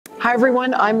Hi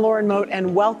everyone, I'm Lauren Moat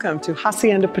and welcome to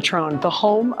Hacienda Patrón, the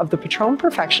home of the Patrón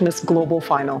Perfectionists Global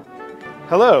Final.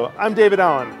 Hello, I'm David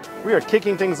Allen. We are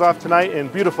kicking things off tonight in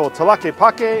beautiful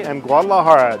Tlaquepaque and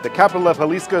Guadalajara, the capital of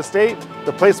Jalisco State,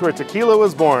 the place where tequila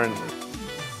was born.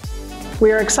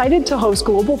 We are excited to host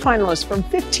global finalists from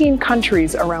 15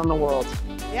 countries around the world.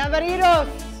 Bienvenidos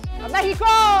a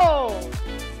Mexico!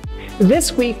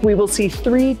 This week, we will see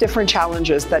 3 different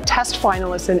challenges that test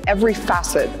finalists in every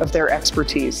facet of their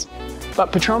expertise.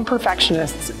 But Patrón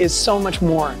Perfectionists is so much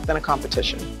more than a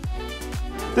competition.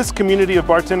 This community of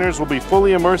bartenders will be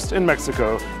fully immersed in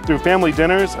Mexico through family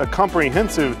dinners, a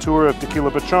comprehensive tour of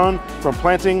Tequila Patrón from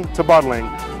planting to bottling,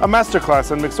 a masterclass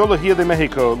on Mixología de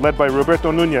Mexico led by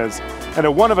Roberto Núñez, and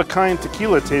a one-of-a-kind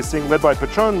tequila tasting led by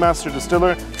Patrón Master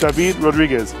Distiller David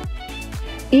Rodriguez.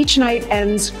 Each night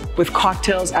ends with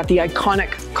cocktails at the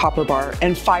iconic Copper Bar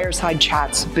and fireside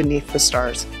chats beneath the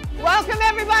stars. Welcome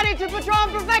everybody to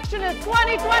Patrón Perfectionists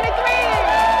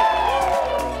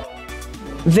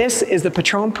 2023! This is the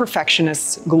Patrón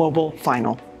Perfectionists Global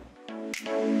Final.